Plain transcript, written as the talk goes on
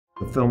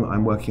The film that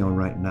I'm working on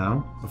right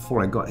now,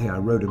 before I got here, I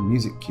wrote a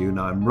music cue.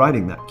 Now I'm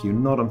writing that cue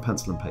not on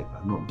pencil and paper.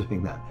 I'm not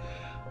doing that.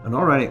 I'm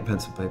not writing it on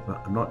pencil and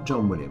paper. I'm not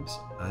John Williams.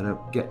 I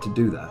don't get to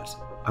do that.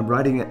 I'm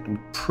writing it and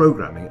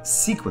programming it,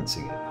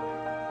 sequencing it.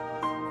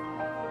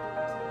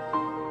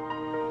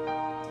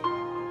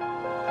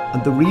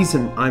 And the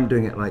reason I'm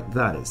doing it like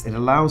that is it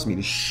allows me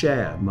to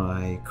share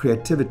my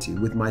creativity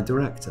with my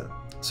director.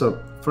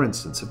 So, for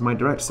instance, if my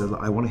director says,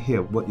 I want to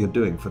hear what you're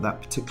doing for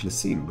that particular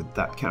scene with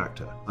that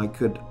character, I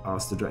could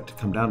ask the director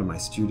to come down to my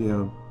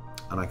studio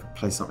and I could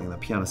play something on the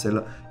piano and say,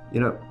 look, you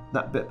know,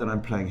 that bit that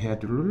I'm playing here,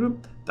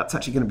 that's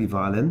actually going to be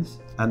violins,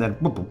 and then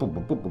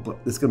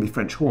there's going to be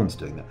French horns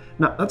doing that.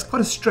 Now, that's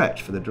quite a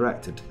stretch for the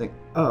director to think,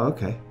 oh,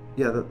 okay,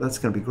 yeah, that's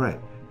going to be great.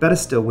 Better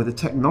still, with the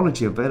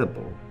technology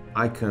available,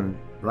 I can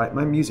write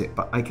my music,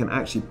 but I can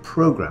actually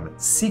program it,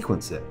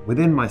 sequence it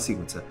within my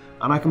sequencer,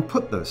 and I can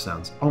put those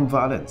sounds on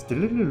violins. I'm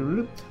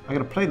going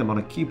to play them on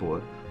a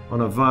keyboard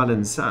on a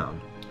violin sound,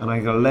 and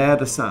I'm going to layer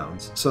the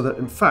sounds so that,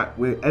 in fact,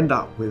 we end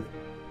up with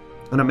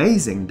an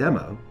amazing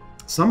demo.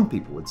 Some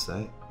people would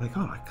say, my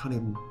God, I can't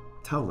even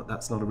tell that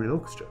that's not a real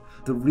orchestra.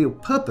 The real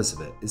purpose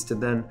of it is to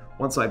then,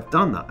 once I've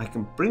done that, I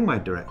can bring my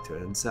director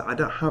in and say, they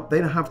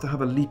don't have to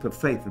have a leap of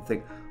faith and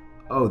think,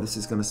 oh, this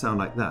is going to sound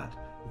like that.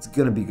 It's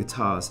going to be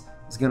guitars,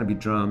 it's going to be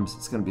drums,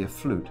 it's going to be a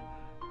flute.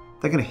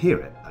 They're going to hear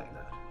it like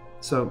that.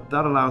 So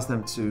that allows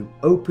them to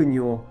open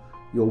your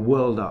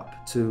world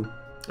up to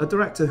a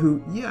director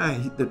who, yeah,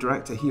 the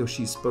director, he or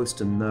she's supposed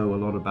to know a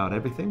lot about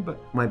everything,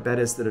 but my bet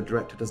is that a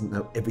director doesn't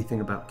know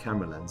everything about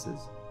camera lenses.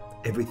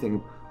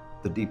 Everything,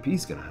 the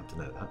DP's going to have to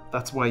know that.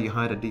 That's why you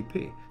hired a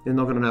DP. They're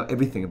not going to know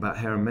everything about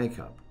hair and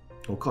makeup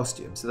or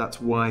costume. So that's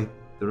why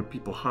there are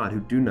people hired who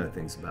do know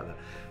things about that.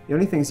 The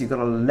only thing is you've got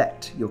to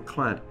let your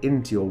client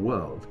into your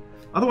world.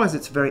 Otherwise,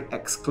 it's very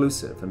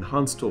exclusive, and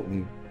Hans taught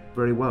me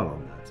very well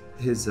on that.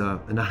 His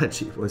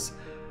analogy was,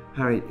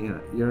 Harry, you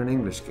know, you're an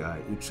English guy.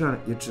 You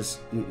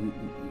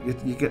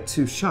get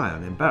too shy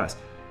and embarrassed.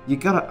 You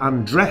got to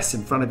undress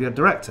in front of your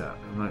director.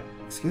 I'm like,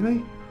 excuse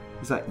me?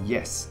 He's like,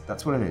 yes,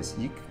 that's what it is.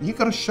 You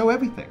got to show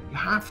everything. You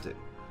have to,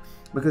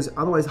 because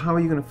otherwise, how are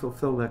you going to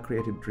fulfill their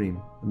creative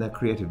dream and their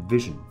creative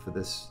vision for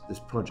this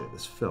project,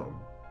 this film?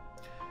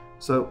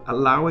 So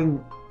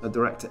allowing a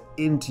director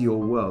into your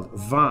world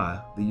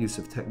via the use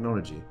of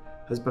technology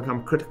has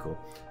become critical.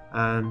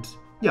 And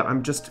yeah,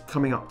 I'm just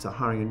coming up to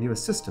hiring a new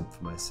assistant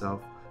for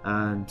myself.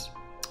 And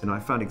I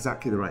found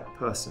exactly the right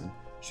person.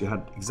 She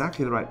had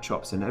exactly the right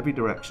chops in every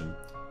direction,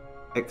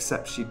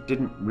 except she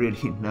didn't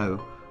really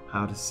know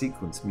how to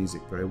sequence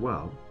music very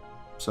well.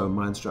 So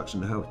my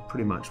instruction to her was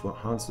pretty much what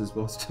Hans's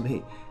was to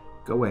me.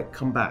 Go away,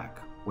 come back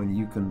when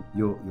you're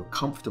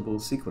comfortable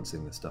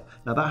sequencing this stuff.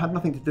 Now that had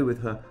nothing to do with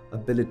her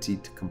ability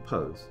to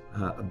compose,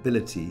 her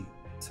ability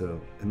to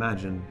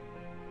imagine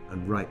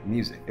and write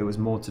music. It was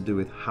more to do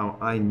with how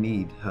I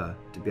need her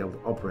to be able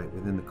to operate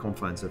within the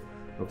confines of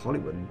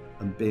Hollywood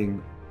and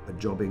being a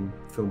jobbing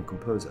film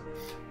composer.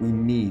 We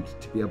need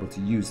to be able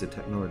to use the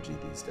technology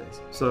these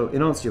days. So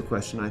in answer to your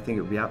question, I think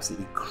it would be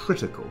absolutely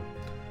critical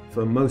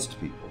for most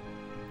people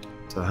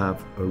to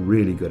have a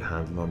really good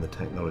handle on the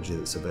technology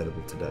that's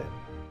available today.